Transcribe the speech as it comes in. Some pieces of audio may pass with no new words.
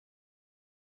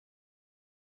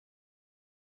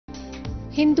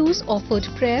Hindus offered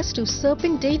prayers to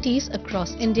serpent deities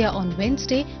across India on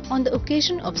Wednesday on the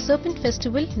occasion of Serpent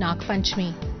festival Naag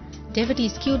Panchami.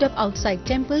 Devotees queued up outside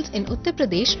temples in Uttar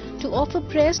Pradesh to offer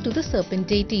prayers to the serpent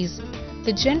deities.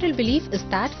 The general belief is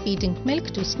that feeding milk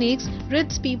to snakes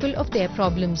rids people of their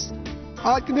problems.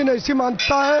 आज के दिन ऐसी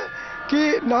मान्यता है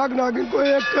कि नाग नागिन को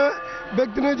एक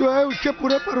व्यक्ति ने जो है उसके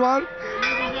पूरे परिवार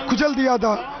कुचल दिया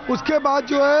था। उसके बाद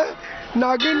जो है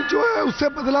नागिन जो है उससे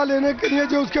बदला लेने के लिए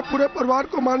जो उसके पूरे परिवार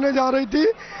को मारने जा रही थी,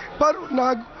 पर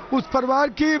उस परिवार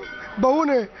की बहू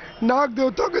ने नाग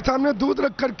देवताओं के सामने दूध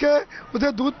रख करके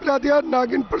उसे दूध पिला दिया।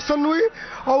 नागिन प्रसन्न हुई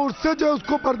और उससे जो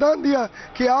उसको वरदान दिया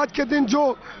कि आज के दिन जो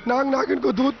नाग नागिन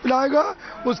को दूध पिलाएगा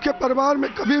उसके परिवार में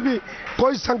कभी भी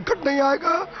कोई संकट नहीं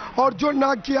आएगा और जो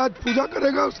नाग की आज पूजा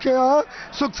करेगा उसके यहाँ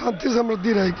सुख शांति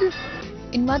समृद्धि रहेगी।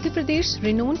 In Madhya Pradesh's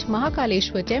renowned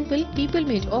Mahakaleshwar temple, people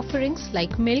made offerings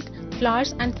like milk,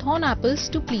 flowers and thornapples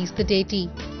to please the deity.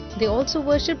 They also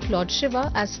worshipped Lord Shiva,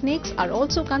 as snakes are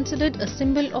also considered a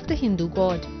symbol of the Hindu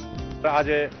god. आज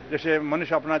जैसे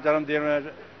मनुष्य अपना जन्मदिन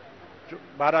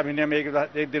 12 महीने में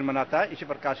एक दिन मनाता है, इसी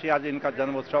प्रकार से आज इनका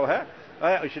जन्म उत्सव है।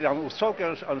 इसलिए हम उत्सव के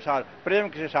अनुसार प्रेम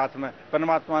के साथ में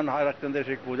परमात्मा नारायण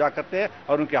की पूजा करते हैं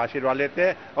और उनके आशीर्वाद लेते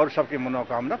हैं और सबकी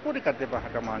मनोकामना पूरी करते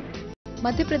हैं।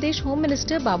 Madhya Pradesh Home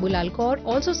Minister Babulal Gaur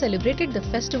also celebrated the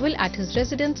festival at his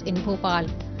residence in Bhopal.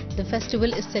 The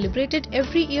festival is celebrated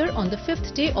every year on the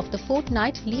 5th day of the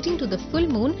fortnight leading to the full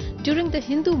moon during the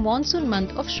Hindu monsoon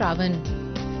month of Shravan.